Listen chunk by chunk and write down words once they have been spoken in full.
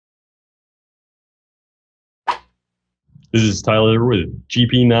This is Tyler with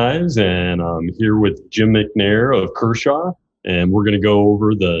GP Knives, and I'm here with Jim McNair of Kershaw, and we're going to go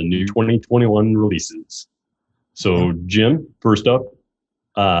over the new 2021 releases. So, Jim, first up,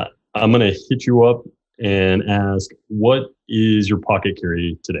 I'm going to hit you up and ask, what is your pocket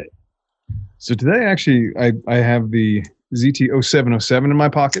carry today? So today, actually, I have the ZT0707 in my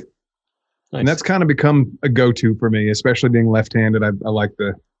pocket. Nice. And that's kind of become a go-to for me, especially being left-handed. I like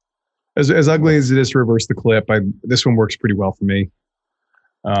the, as ugly as it is to reverse the clip, this one works pretty well for me.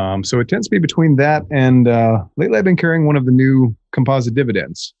 So it tends to be between that and lately I've been carrying one of the new composite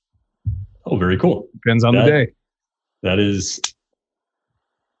dividends. Oh, very cool. Depends on the day. That is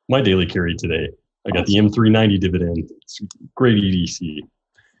my daily carry today. I got the M390 dividend. It's great EDC.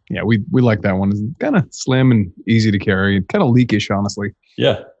 Yeah, we like that one. It's kind of slim and easy to carry. Kind of leakish, honestly.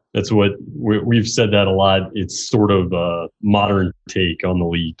 Yeah, that's what we've said that a lot. It's sort of a modern take on the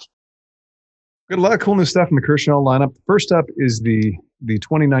leak. Got a lot of cool new stuff in the Kershaw lineup. First up is the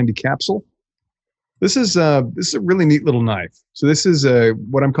 2090 capsule. This is a really neat little knife. So this is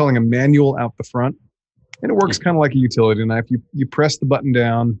what I'm calling a manual out the front, and it works kind of like a utility knife. You press the button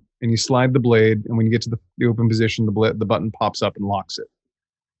down and you slide the blade, and when you get to the open position, the button pops up and locks it.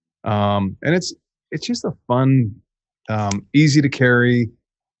 And it's just a fun, easy to carry.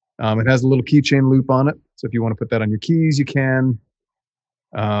 It has a little keychain loop on it, so if you want to put that on your keys, you can.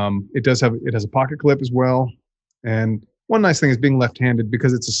 It has a pocket clip as well. And one nice thing is being left-handed,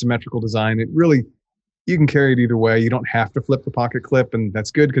 because it's a symmetrical design. You can carry it either way. You don't have to flip the pocket clip, and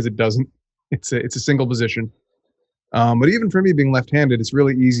that's good because it doesn't. It's a single position. But even for me being left-handed, it's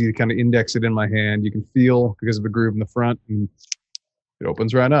really easy to kind of index it in my hand. You can feel because of the groove in the front, and it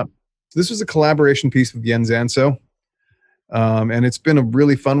opens right up. So this was a collaboration piece with Jens Anso, and it's been a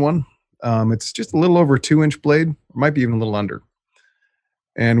really fun one. It's just a little over a 2-inch blade, or might be even a little under.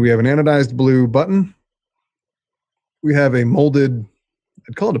 And we have an anodized blue button. We have a molded,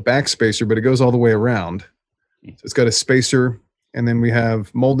 I'd call it a back spacer, but it goes all the way around. So it's got a spacer, and then we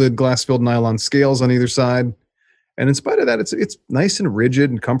have molded glass-filled nylon scales on either side. And in spite of that, it's nice and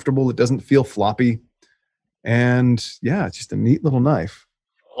rigid and comfortable. It doesn't feel floppy. And yeah, it's just a neat little knife.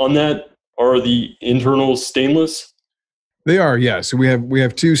 On that, are the internals stainless? They are, yeah. So we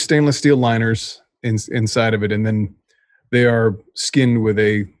have 2 stainless steel liners inside of it, and then they are skinned with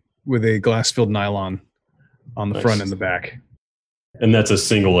a glass-filled nylon on the front and the back. And that's a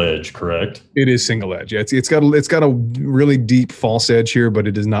single edge, correct? It is single edge. Yeah, it's got a really deep false edge here, but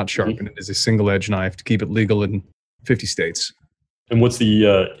it is not sharpened. It is a single edge knife to keep it legal in 50 states. And what's the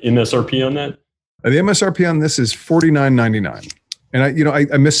MSRP on that? The MSRP on this is $49.99. And I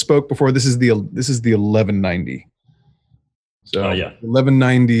misspoke before. This is the 1190. So yeah,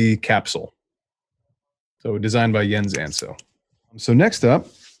 1190 capsule. So designed by Jens Anso. So next up,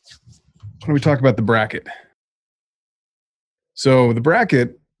 why don't we talk about the bracket? So the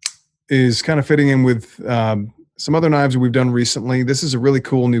bracket is kind of fitting in with some other knives that we've done recently. This is a really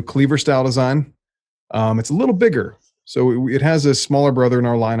cool new cleaver style design. It's a little bigger. So it has a smaller brother in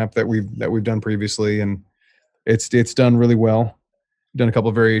our lineup that we've done previously, and it's done really well. We've done a couple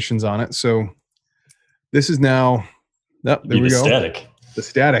of variations on it. So this is now, there we go. The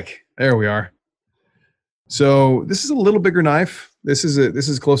static. There we are. So this is a little bigger knife. This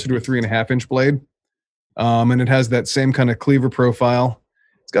is closer to a 3.5-inch blade, and it has that same kind of cleaver profile.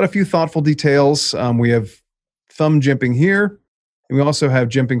 It's got a few thoughtful details. We have thumb jimping here, and we also have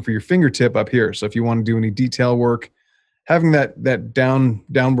jimping for your fingertip up here. So if you want to do any detail work, having that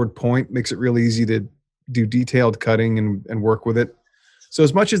downward point makes it really easy to do detailed cutting and work with it. So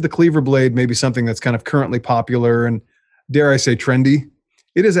as much as the cleaver blade may be something that's kind of currently popular and, dare I say, trendy,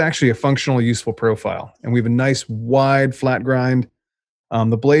 it is actually a functional, useful profile. And we have a nice wide flat grind.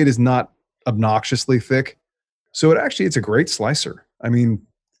 The blade is not obnoxiously thick. So it's a great slicer. I mean,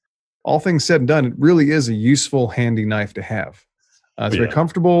 all things said and done, it really is a useful, handy knife to have. It's very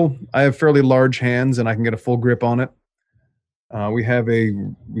comfortable. I have fairly large hands, and I can get a full grip on it. We have a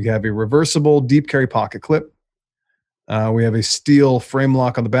reversible deep carry pocket clip. We have a steel frame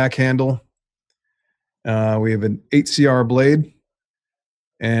lock on the back handle. We have an 8CR blade,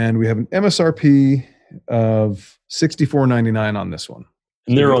 and we have an MSRP of $64.99 on this one.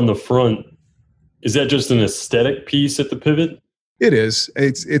 And there on the front, is that just an aesthetic piece at the pivot? It is.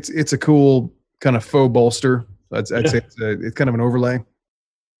 It's a cool kind of faux bolster. I'd say it's kind of an overlay. Nice.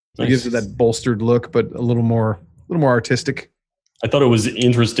 It gives it that bolstered look, but a little more artistic. I thought it was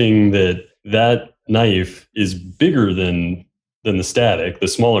interesting that knife is bigger than the static, the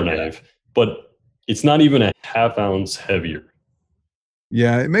smaller knife, but it's not even a ½ ounce heavier.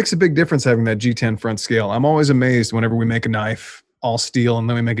 Yeah, it makes a big difference having that G10 front scale. I'm always amazed whenever we make a knife all steel and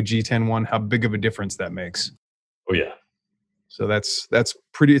then we make a G10 one, how big of a difference that makes. Oh yeah. So that's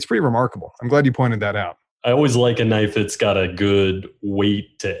pretty. It's pretty remarkable. I'm glad you pointed that out. I always like a knife that's got a good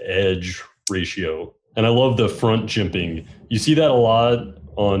weight to edge ratio. And I love the front jimping. You see that a lot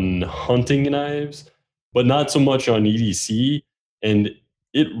on hunting knives, but not so much on EDC. And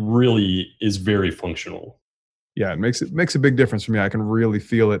it really is very functional. Yeah, it makes a big difference for me. I can really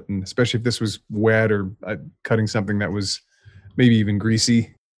feel it, and especially if this was wet or cutting something that was maybe even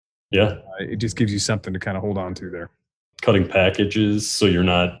greasy, Yeah. it just gives you something to kind of hold on to there. Cutting packages so you're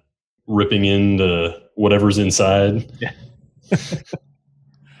not ripping into whatever's inside. Yeah.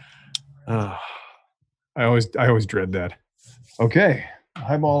 I always dread that. Okay,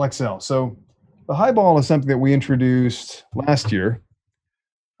 Highball XL. So the Highball is something that we introduced last year,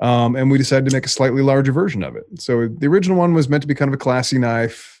 and we decided to make a slightly larger version of it. So the original one was meant to be kind of a classy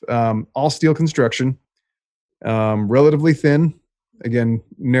knife, all steel construction, relatively thin, again,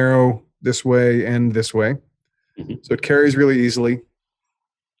 narrow this way and this way. So it carries really easily.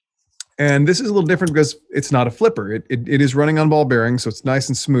 And this is a little different because it's not a flipper. It is running on ball bearings, so it's nice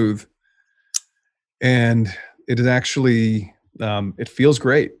and smooth. And it is actually, it feels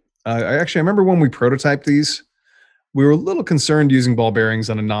great. I remember when we prototyped these, we were a little concerned using ball bearings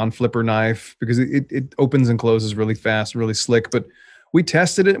on a non-flipper knife because it opens and closes really fast, really slick. But we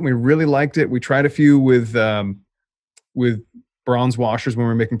tested it and we really liked it. We tried a few with bronze washers when we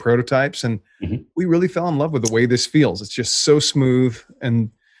were making prototypes, and we really fell in love with the way this feels. It's just so smooth,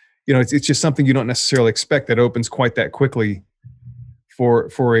 and it's just something you don't necessarily expect that opens quite that quickly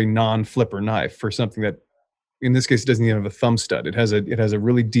for a non-flipper knife, for something that in this case it doesn't even have a thumb stud. It has a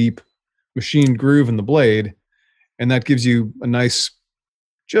really deep machined groove in the blade, and that gives you a nice,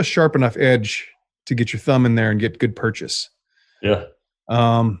 just sharp enough edge to get your thumb in there and get good purchase. Yeah.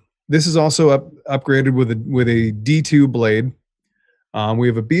 This is also upgraded with a D2 blade. We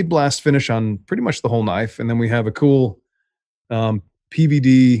have a bead blast finish on pretty much the whole knife, and then we have a cool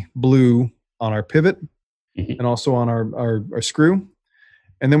PVD blue on our pivot and also on our screw.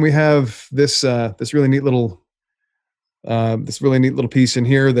 And then we have this really neat little piece in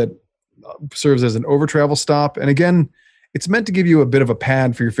here that serves as an over travel stop. And again, it's meant to give you a bit of a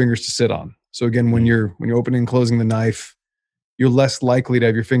pad for your fingers to sit on. So again, when you're opening and closing the knife, you're less likely to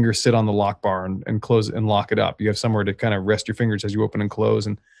have your fingers sit on the lock bar and close and lock it up. You have somewhere to kind of rest your fingers as you open and close.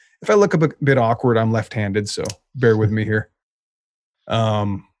 And if I look a bit awkward, I'm left-handed, so bear with me here.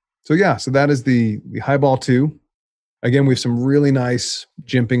 So that is the Highball 2. Again, we have some really nice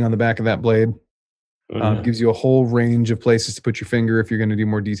jimping on the back of that blade. Gives you a whole range of places to put your finger if you're going to do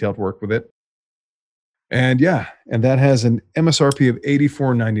more detailed work with it. And that has an MSRP of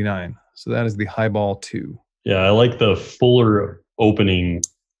 $84.99. So that is the Highball 2. Yeah, I like the fuller opening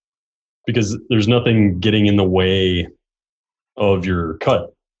because there's nothing getting in the way of your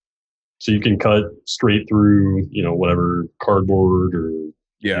cut. So you can cut straight through, whatever cardboard or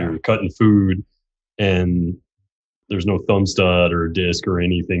you're cutting food, and there's no thumb stud or disc or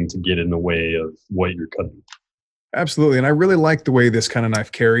anything to get in the way of what you're cutting. Absolutely. And I really like the way this kind of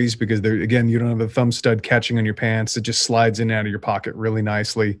knife carries because you don't have a thumb stud catching on your pants. It just slides in and out of your pocket really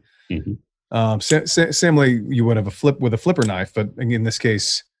nicely. Same way you would have a flipper knife, but in this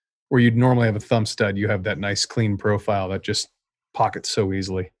case, where you'd normally have a thumb stud, you have that nice clean profile that just pockets so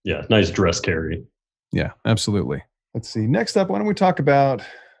easily. Yeah, nice dress carry. Yeah, absolutely. Let's see. Next up, why don't we talk about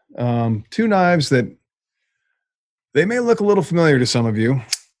two knives that they may look a little familiar to some of you,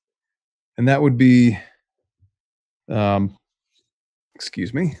 and that would be,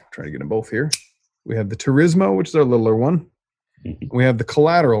 excuse me, I'm trying to get them both here. We have the Turismo, which is our littler one. We have the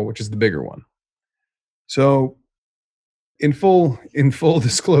Collateral, which is the bigger one. So in full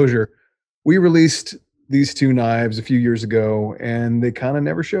disclosure, we released these two knives a few years ago, and they kind of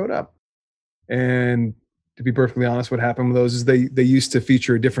never showed up. And to be perfectly honest, what happened with those is they used to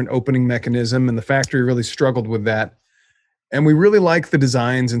feature a different opening mechanism, and the factory really struggled with that. And we really liked the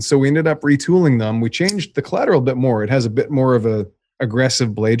designs, and so we ended up retooling them. We changed the Collateral a bit more. It has a bit more of a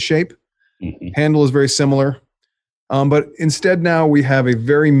aggressive blade shape. Handle is very similar. But instead now we have a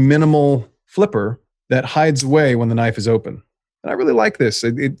very minimal flipper that hides away when the knife is open. And I really like this.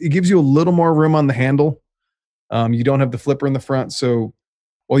 It gives you a little more room on the handle. You don't have the flipper in the front. So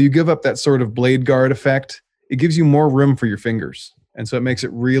while you give up that sort of blade guard effect, it gives you more room for your fingers. And so it makes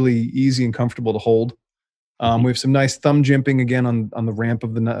it really easy and comfortable to hold. We have some nice thumb jimping again on the ramp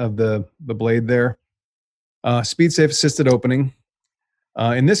of the blade there. Speed safe assisted opening.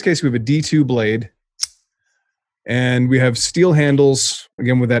 In this case, we have a D2 blade. And we have steel handles,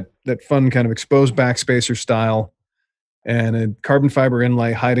 again, with that fun kind of exposed backspacer style, and a carbon fiber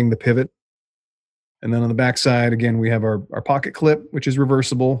inlay hiding the pivot. And then on the back side, again, we have our pocket clip, which is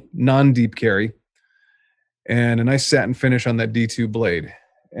reversible, non-deep carry. and a nice satin finish on that D2 blade.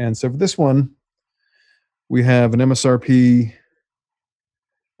 And so for this one, we have an MSRP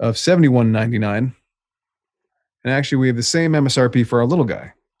of $71.99. And actually, we have the same MSRP for our little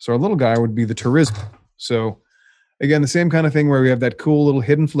guy. So our little guy would be the Turismo. So again, the same kind of thing where we have that cool little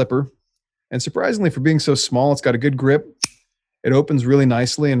hidden flipper. And surprisingly, for being so small, it's got a good grip. It opens really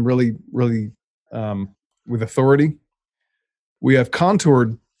nicely and really with authority. We have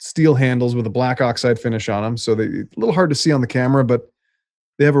contoured steel handles with a black oxide finish on them. So they're a little hard to see on the camera, but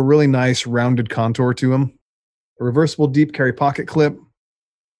they have a really nice rounded contour to them. A reversible deep carry pocket clip.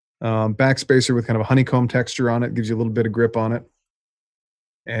 Backspacer with kind of a honeycomb texture on it, gives you a little bit of grip on it.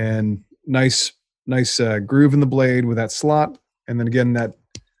 And nice groove in the blade with that slot. And then again,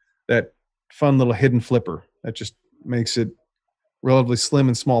 that fun little hidden flipper that just makes it relatively slim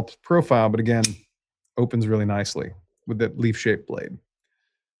and small profile, but again, opens really nicely with that leaf-shaped blade.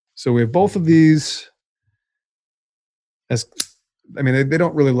 So we have both of these. They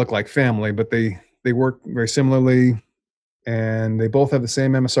don't really look like family, but they work very similarly, and they both have the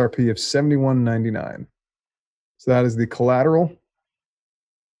same MSRP of $71.99. So that is the Collateral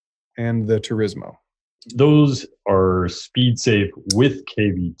and the Turismo. Those are speed safe with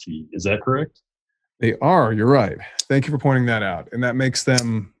KVT. Is that correct? They are. You're right. Thank you for pointing that out. And that makes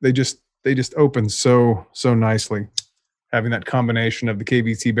them, they just open so nicely, having that combination of the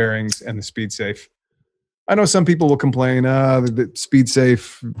KVT bearings and the speed safe. I know some people will complain, the speed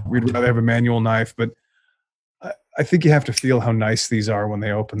safe, we'd rather have a manual knife, but I think you have to feel how nice these are when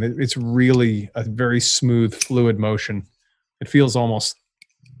they open. It's really a very smooth, fluid motion. It feels almost,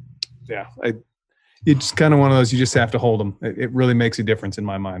 it's just kind of one of those, you just have to hold them. It really makes a difference in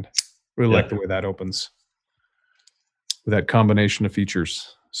my mind. Really like the way that opens with that combination of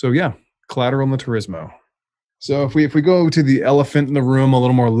features. So yeah, Collateral and the Turismo. So if we go to the elephant in the room a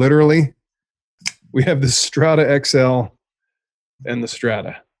little more literally, we have the Strata XL and the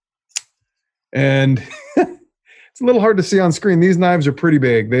Strata. And it's a little hard to see on screen. These knives are pretty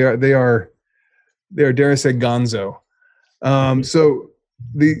big. They are dare I say gonzo. So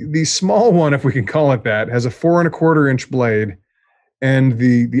the small one, if we can call it that, has a 4¼ inch blade, and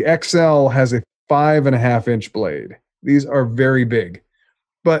the XL has a 5.5 inch blade. These are very big,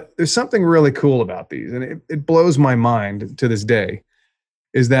 but there's something really cool about these, and it blows my mind to this day,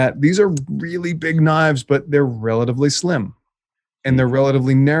 is that these are really big knives, but they're relatively slim and they're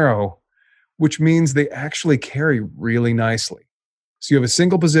relatively narrow, which means they actually carry really nicely. So you have a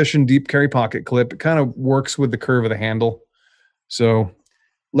single position deep carry pocket clip. It kind of works with the curve of the handle. So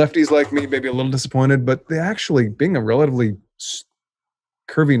lefties like me may be a little disappointed, but they actually, being a relatively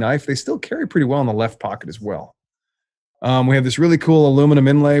curvy knife, they still carry pretty well in the left pocket as well. We have this really cool aluminum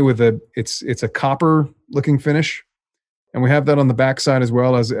inlay with it's a copper looking finish. And we have that on the backside as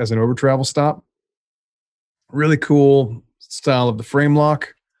well as an over travel stop. Really cool style of the frame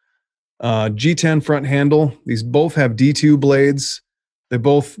lock. G10 front handle. These both have D2 blades. They're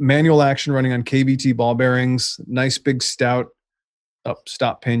both manual action running on KVT ball bearings. Nice big stout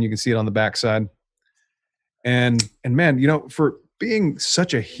stop pin. You can see it on the backside. And man, for being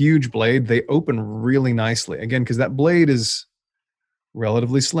such a huge blade, they open really nicely. Again, because that blade is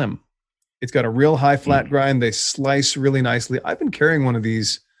relatively slim. It's got a real high flat grind. They slice really nicely. I've been carrying one of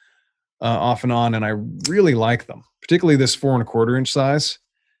these off and on, and I really like them, particularly this 4¼ inch size.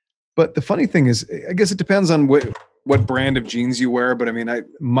 But the funny thing is, I guess it depends on what brand of jeans you wear. But I mean,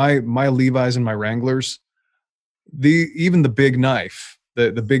 my Levi's and my Wranglers, even the big knife,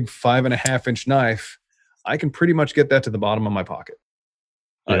 the big 5.5 inch knife, I can pretty much get that to the bottom of my pocket.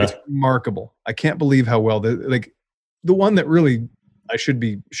 It's remarkable. I can't believe how well the one that really I should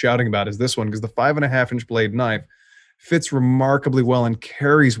be shouting about is this one, because the 5.5 inch blade knife fits remarkably well and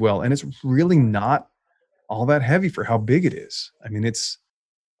carries well. And it's really not all that heavy for how big it is. I mean,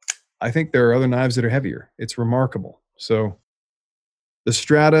 I think there are other knives that are heavier. It's remarkable. So the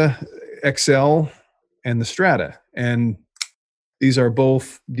Strata XL and the Strata, and these are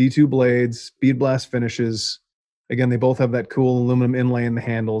both D2 blades, speed blast finishes. Again, they both have that cool aluminum inlay in the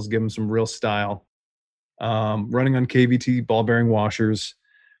handles, give them some real style. Running on KVT ball bearing washers.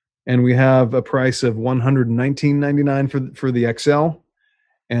 And we have a price of $119.99 for the XL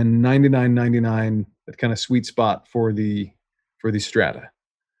and $99.99, that kind of sweet spot for the Strata.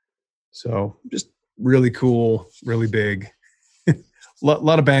 So just really cool, really big,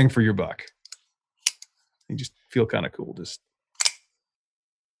 lot of bang for your buck. You just feel kind of cool.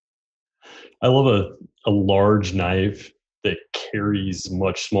 I love a large knife that carries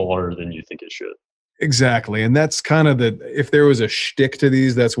much smaller than you think it should. Exactly. And that's kind of if there was a shtick to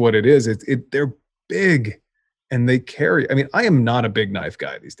these, that's what it is. They're big and they carry. I mean, I am not a big knife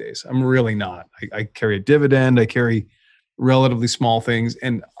guy these days. I'm really not. I carry a dividend. I carry relatively small things,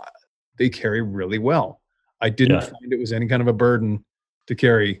 and they carry really well. I didn't Yeah. find it was any kind of a burden to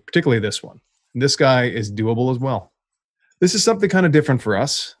carry, particularly this one. And this guy is doable as well. This is something kind of different for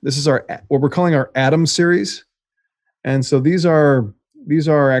us. This is our what we're calling our Atom series, and so these are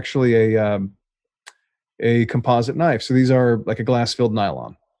actually a composite knife. So these are like a glass filled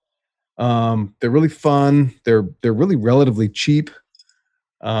nylon. They're really fun. They're really relatively cheap.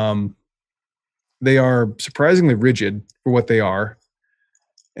 Um, they are surprisingly rigid for what they are,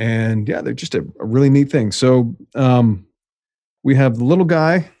 and yeah, they're just a really neat thing. So we have the little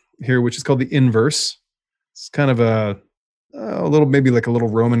guy here, which is called the Inverse. It's kind of a little, maybe like a little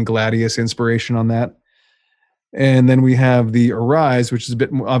Roman gladius inspiration on that. And then we have the Arise, which is a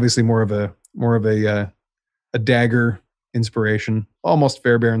bit more, obviously more of a dagger inspiration, almost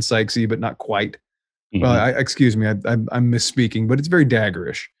Fairbairn Sykesy, but not quite. Well, Hmm. excuse me, I'm misspeaking, but it's very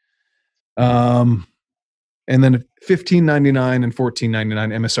daggerish. Um, and then 15.99 and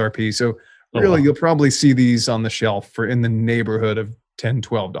 14.99 MSRP. So Oh really, you'll wow. probably see these on the shelf for in the neighborhood of $10,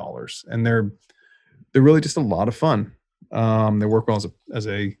 $12, and they're really just a lot of fun. They work well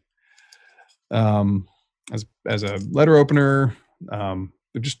um, as a letter opener.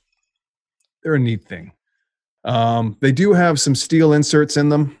 They're a neat thing. They do have some steel inserts in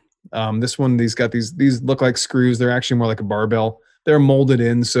them. This one, these look like screws. They're actually more like a barbell. They're molded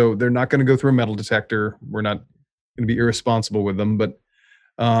in, so they're not going to go through a metal detector. We're not going to be irresponsible with them. But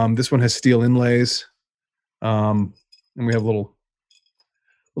this one has steel inlays, and we have a little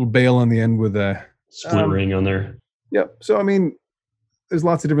bail on the end with a. Split Um, ring on there. yep. So I mean, there's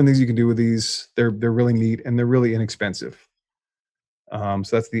lots of different things you can do with these. They're really neat and they're really inexpensive. So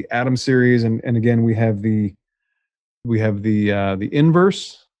that's the Atom series, and again we have the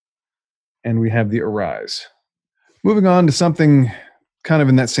Inverse and we have the Arise. Moving on to something kind of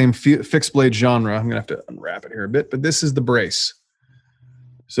in that same fixed blade genre. I'm gonna have to unwrap it here a bit, but this is the Brace.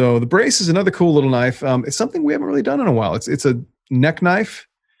 So the Brace is another cool little knife. It's something we haven't really done in a while. It's a neck knife,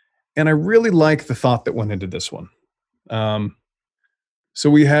 and I really like the thought that went into this one. Um, so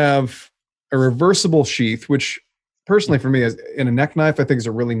we have a reversible sheath, which personally for me, as in a neck knife, I think is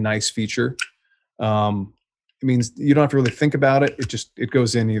a really nice feature. Um, it means you don't have to really think about it. It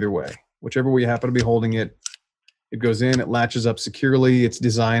goes in either way, whichever way you happen to be holding it. It goes in. It latches up securely. It's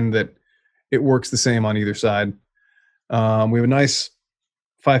designed that it works the same on either side. We have a nice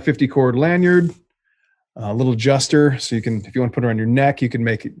 550 cord lanyard, a little adjuster, so you can, if you want to put it on your neck, you can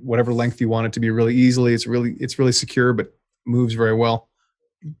make it whatever length you want it to be really easily. It's really secure, but moves very well.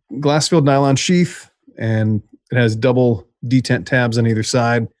 Glass filled nylon sheath, and it has double detent tabs on either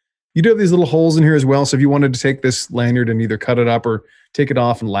side. You do have these little holes in here as well. So if you wanted to take this lanyard and either cut it up or take it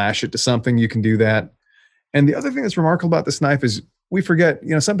off and lash it to something, you can do that. And the other thing that's remarkable about this knife is we forget,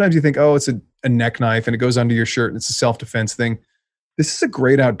 sometimes you think, oh, it's a neck knife and it goes under your shirt and it's a self defense thing. This is a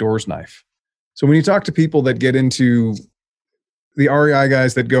great outdoors knife. So when you talk to people that get into the REI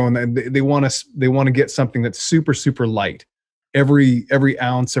guys that go and they want to get something that's super super light. Every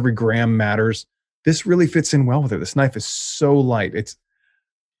ounce, every gram matters. This really fits in well with it. This knife is so light. It's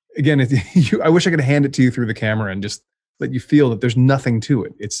again, I wish I could hand it to you through the camera and just let you feel that there's nothing to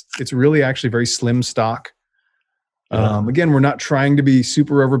it. It's really actually very slim stock. Yeah. Again, we're not trying to be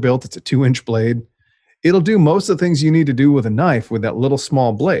super overbuilt. It's a 2-inch blade. It'll do most of the things you need to do with a knife with that little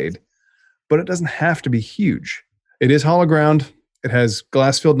small blade, but it doesn't have to be huge. It is hollow ground. It has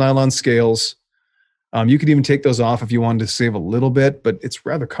glass filled nylon scales. You could even take those off if you wanted to save a little bit, but it's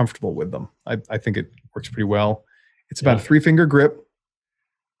rather comfortable with them. I think it works pretty well. It's about a Yeah. 3-finger grip,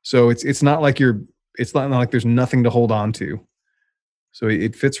 so it's not like there's nothing to hold on to. So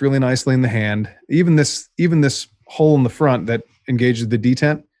it fits really nicely in the hand. Even this hole in the front that engages the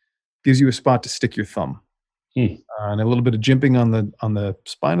detent gives you a spot to stick your thumb, Hmm. and a little bit of jimping on the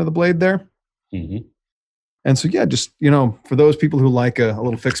spine of the blade there. Hmm. And so, yeah, just, for those people who like a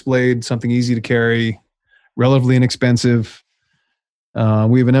little fixed blade, something easy to carry, relatively inexpensive, we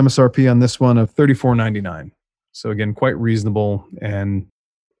have an MSRP on this one of $34.99. So again, quite reasonable. And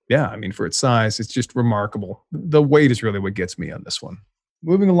yeah, I mean, for its size, it's just remarkable. The weight is really what gets me on this one.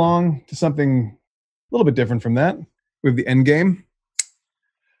 Moving along to something a little bit different from that, we have the Endgame.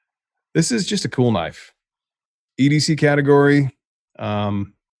 This is just a cool knife. EDC category.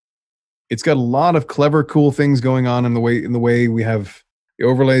 Um, it's got a lot of clever, cool things going on in the way we have the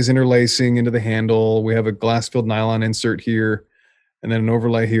overlays interlacing into the handle. We have a glass-filled nylon insert here, and then an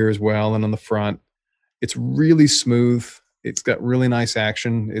overlay here as well, and on the front. It's really smooth. It's got really nice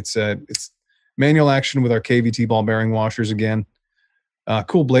action. It's manual action with our KVT ball bearing washers again.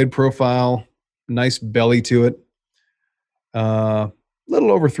 Cool blade profile. nice belly to it.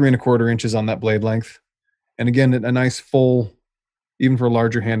 Little over 3¼ inches on that blade length. And again, a nice full, even for a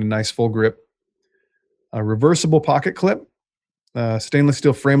larger hand, a nice full grip. A reversible pocket clip, stainless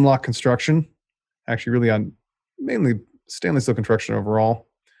steel frame lock construction. Actually, really on mainly stainless steel construction overall.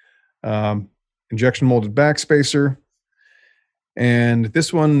 Injection molded backspacer. And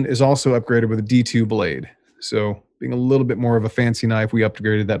this one is also upgraded with a D2 blade. So being a little bit more of a fancy knife, we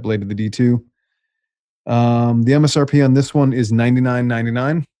upgraded that blade to the D2. The MSRP on this one is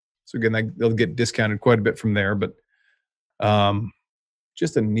 $99.99. So again, they'll get discounted quite a bit from there, but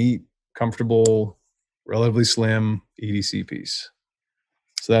just a neat, comfortable, relatively slim EDC piece.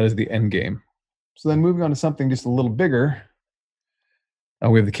 So that is the end game. So then moving on to something just a little bigger,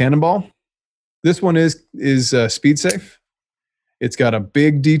 we have the Cannonball. This one is speed safe. It's got a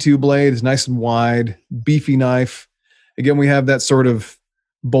big D2 blade. It's nice and wide, beefy knife. Again, we have that sort of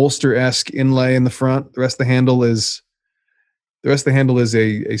bolster-esque inlay in the front. The rest of the handle is a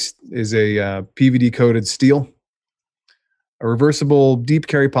PVD coated steel. A reversible deep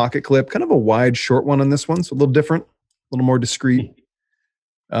carry pocket clip, kind of a wide, short one on this one, so a little different, a little more discreet.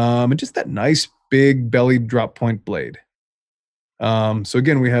 And just that nice big belly drop point blade. So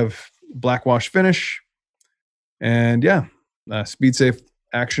again, we have black wash finish, and yeah, speed safe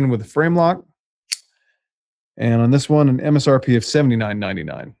action with a frame lock. And on this one, an MSRP of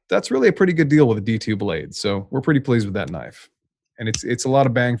 $79.99. That's really a pretty good deal with a D2 blade. So we're pretty pleased with that knife. And it's a lot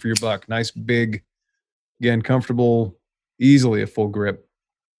of bang for your buck. Nice, big, again, comfortable, easily a full grip.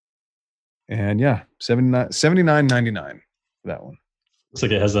 And yeah, $79.99 for that one. Looks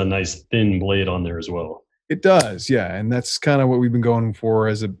like it has a nice thin blade on there as well. It does, yeah. And that's kind of what we've been going for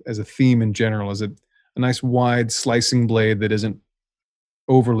as a theme in general, is a nice wide slicing blade that isn't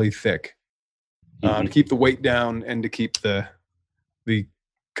overly thick. To keep the weight down and to keep the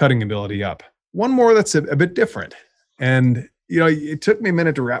cutting ability up. One more that's a bit different. And, it took me a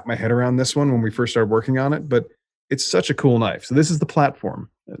minute to wrap my head around this one when we first started working on it, but it's such a cool knife. So this is the platform.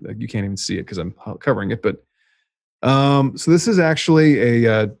 You can't even see it because I'm covering it. But so this is actually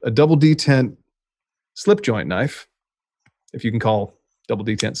a double detent slip joint knife, if you can call double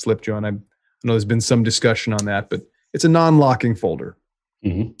detent slip joint. I know there's been some discussion on that, but it's a non-locking folder.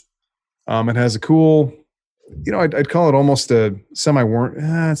 Mm-hmm. It has a cool, I'd call it almost a semi-worn,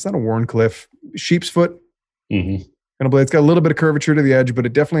 it's not a Warncliffe, sheep's foot kind of blade. It's got a little bit of curvature to the edge, but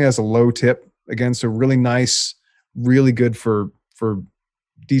it definitely has a low tip. Again, so really nice, really good for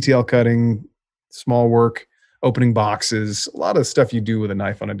detail cutting, small work, opening boxes, a lot of stuff you do with a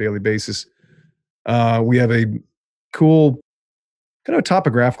knife on a daily basis. We have a cool kind of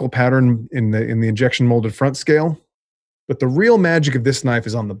topographical pattern in the injection molded front scale, but the real magic of this knife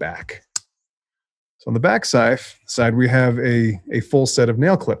is on the back. So on the back side, we have a full set of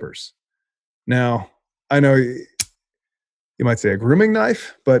nail clippers. Now, I know you might say a grooming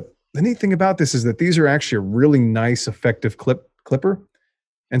knife, but the neat thing about this is that these are actually a really nice, effective clipper.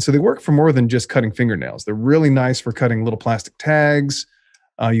 And so they work for more than just cutting fingernails. They're really nice for cutting little plastic tags.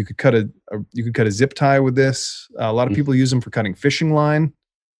 You could cut a zip tie with this. A lot of people use them for cutting fishing line.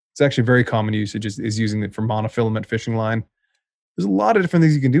 It's actually very common usage is using it for monofilament fishing line. There's a lot of different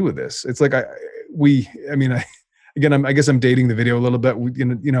things you can do with this. It's like I guess I'm dating the video a little bit.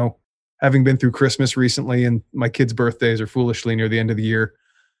 Having been through Christmas recently, and my kids' birthdays are foolishly near the end of the year.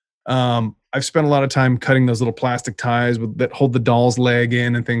 I've spent a lot of time cutting those little plastic ties that hold the doll's leg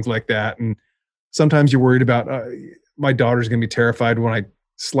in and things like that. And sometimes you're worried about my daughter's going to be terrified when I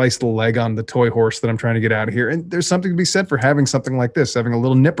slice the leg on the toy horse that I'm trying to get out of here. And there's something to be said for having something like this, having a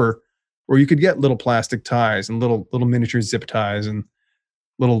little nipper where you could get little plastic ties and little miniature zip ties and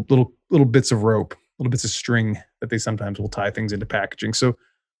little bits of rope, little bits of string that they sometimes will tie things into packaging. So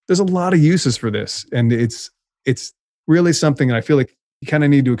there's a lot of uses for this, and it's really something that I feel like you kind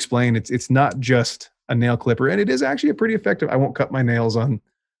of need to explain. It's not just a nail clipper, and it is actually a pretty effective. I won't cut my nails on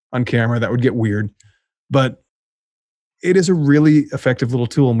camera. That would get weird, but it is a really effective little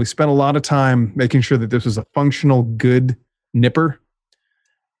tool. And we spent a lot of time making sure that this was a functional, good nipper,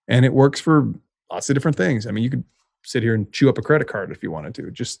 and it works for lots of different things. I mean, you could sit here and chew up a credit card if you wanted to.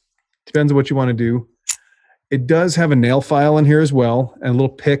 It just depends on what you want to do. It does have a nail file in here as well, and a little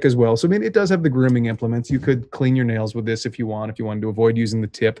pick as well. So, I mean, it does have the grooming implements. You could clean your nails with this if you wanted to avoid using the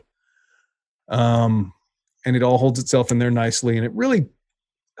tip. And it all holds itself in there nicely, and it really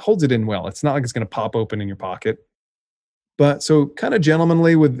holds it in well. It's not like it's going to pop open in your pocket. But so kind of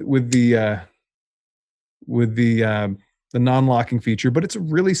gentlemanly with the non-locking feature, but it's a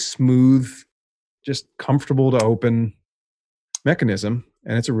really smooth, just comfortable to open mechanism,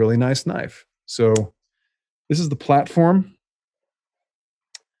 and it's a really nice knife. So this is the platform.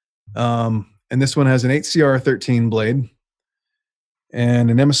 And And this one has an 8CR13 blade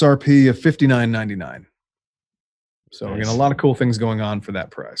and an MSRP of $59.99. So again, a Nice. lot of cool things going on for that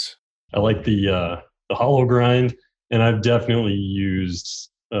price. I like the hollow grind, and I've definitely used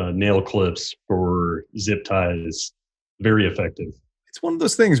nail clips for zip ties. Very effective. It's one of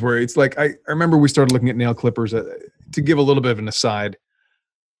those things where it's like I remember we started looking at nail clippers. To give a little bit of an aside,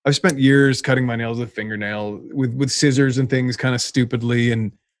 I've spent years cutting my nails with fingernail with scissors and things kind of stupidly,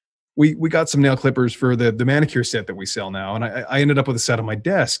 and we got some nail clippers for the manicure set that we sell now, and I ended up with a set on my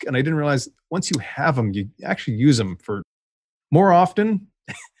desk, and I didn't realize once you have them, you actually use them for more often.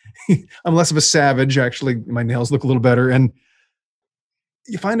 I'm less of a savage. Actually, my nails look a little better, and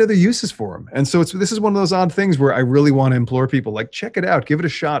you find other uses for them. And so this is one of those odd things where I really want to implore people, like, check it out, give it a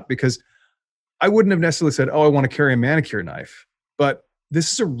shot, because I wouldn't have necessarily said, oh, I want to carry a manicure knife, but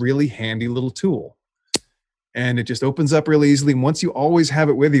this is a really handy little tool. And it just opens up really easily. And once you always have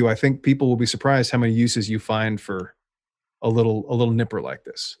it with you, I think people will be surprised how many uses you find for a little nipper like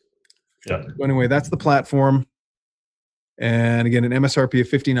this. Yeah. So anyway, that's the platform. And again, an MSRP of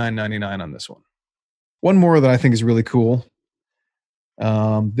 $59.99 on this one. One more that I think is really cool.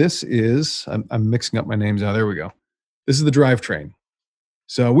 This is, I'm mixing up my names now. There we go. This is the drivetrain.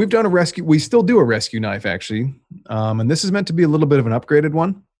 So we've done a rescue. We still do a rescue knife, actually. And this is meant to be a little bit of an upgraded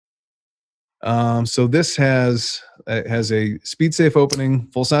one. So this has a speed safe opening,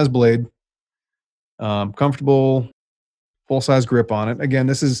 full size blade, comfortable, full size grip on it. Again,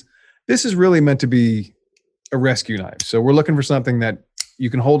 this is really meant to be a rescue knife. So we're looking for something that you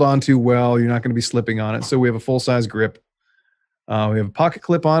can hold on to well. You're not going to be slipping on it. So we have a full size grip. We have a pocket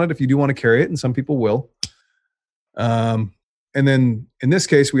clip on it if you do want to carry it, and some people will. And then in this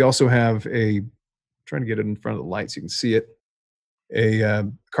case, we also have I'm trying to get it in front of the light so you can see it, a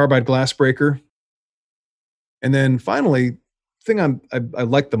carbide glass breaker. And then finally, the thing I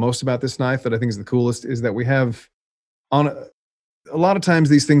like the most about this knife that I think is the coolest is that we have a lot of times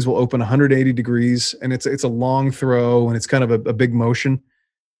these things will open 180 degrees, and it's a long throw, and it's kind of a big motion.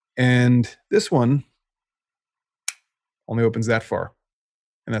 And this one only opens that far.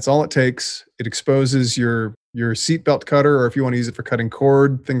 And that's all it takes. It exposes your seatbelt cutter, or if you want to use it for cutting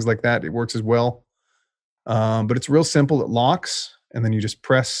cord, things like that, it works as well. But it's real simple. It locks, and then you just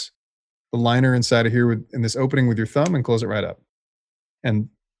press the liner inside of here in this opening with your thumb and close it right up. And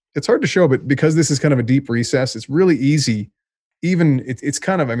it's hard to show, but because this is kind of a deep recess, it's really easy. Even it's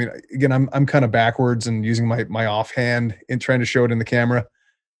kind of, I mean, again, I'm kind of backwards and using my offhand and trying to show it in the camera,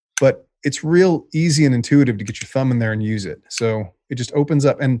 but it's real easy and intuitive to get your thumb in there and use it. So it just opens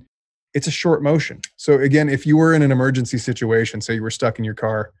up, and it's a short motion. So again, if you were in an emergency situation, say you were stuck in your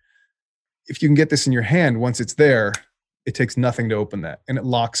car, if you can get this in your hand, once it's there, it takes nothing to open that, and it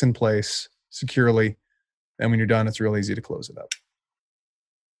locks in place securely. And when you're done, it's real easy to close it up.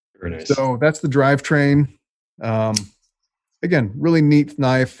 Very nice. So that's the drivetrain. Again, really neat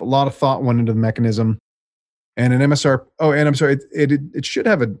knife. A lot of thought went into the mechanism, and an MSR. Oh, and I'm sorry, it should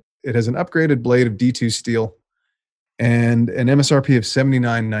have it has an upgraded blade of D2 steel and an MSRP of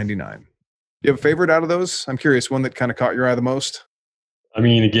 $79.99. Do you have a favorite out of those? I'm curious, one that kind of caught your eye the most. I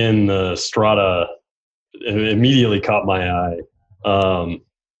mean, again, the Strata immediately caught my eye.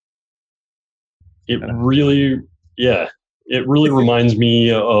 It really reminds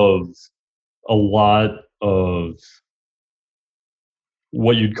me of a lot of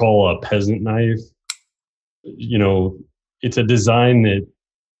what you'd call a peasant knife. You know, it's a design that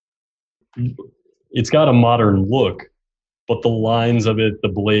it's got a modern look, but the lines of it, the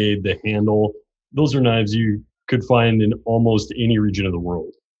blade, the handle, those are knives you could find in almost any region of the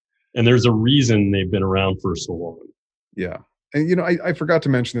world. And there's a reason they've been around for so long. Yeah. And, you know, I forgot to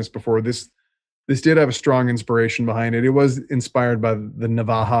mention this before. This did have a strong inspiration behind it. It was inspired by the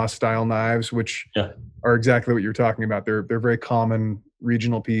Navaja style knives, which are exactly what you're talking about. They're very common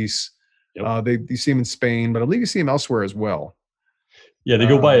regional piece. Yep. You see them in Spain, but I believe you see them elsewhere as well. Yeah, they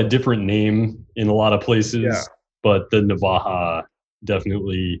go by a different name in a lot of places, but the Navaja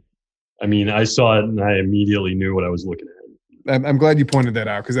definitely, I mean, I saw it and I immediately knew what I was looking at. I'm glad you pointed that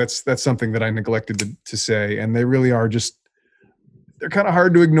out, because that's something that I neglected to say. And they really are they're kind of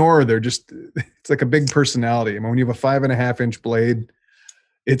hard to ignore. It's like a big personality. I mean, when you have a 5.5-inch blade,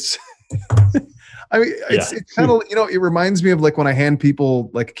 it's, I mean, it's kind of, you know, it reminds me of like when I hand people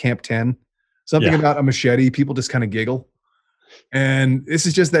like a Camp 10, something about a machete, people just kind of giggle. And this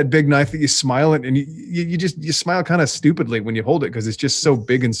is just that big knife that you smile at, and you smile kind of stupidly when you hold it, because it's just so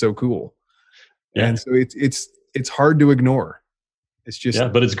big and so cool. Yeah. And so it's hard to ignore. It's just,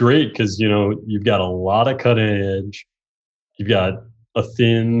 but it's great because, you know, you've got a lot of cutting edge. You've got a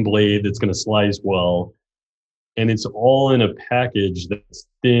thin blade that's going to slice well. and it's all in a package that's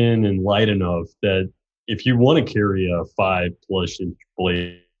thin and light enough that if you want to carry a 5+ inch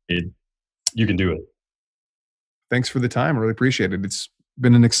blade, you can do it. Thanks for the time. I really appreciate it. It's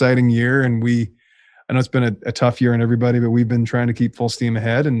been an exciting year, and I know it's been a tough year on everybody, but we've been trying to keep full steam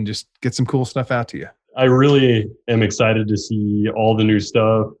ahead and just get some cool stuff out to you. I really am excited to see all the new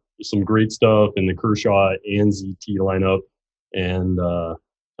stuff, some great stuff in the Kershaw and ZT lineup. And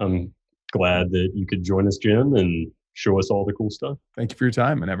I'm glad that you could join us, Jim, and show us all the cool stuff. Thank you for your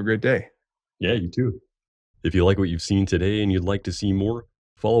time and have a great day. Yeah, you too. If you like what you've seen today and you'd like to see more,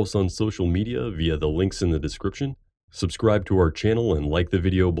 follow us on social media via the links in the description, subscribe to our channel and like the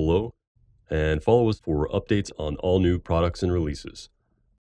video below, and follow us for updates on all new products and releases.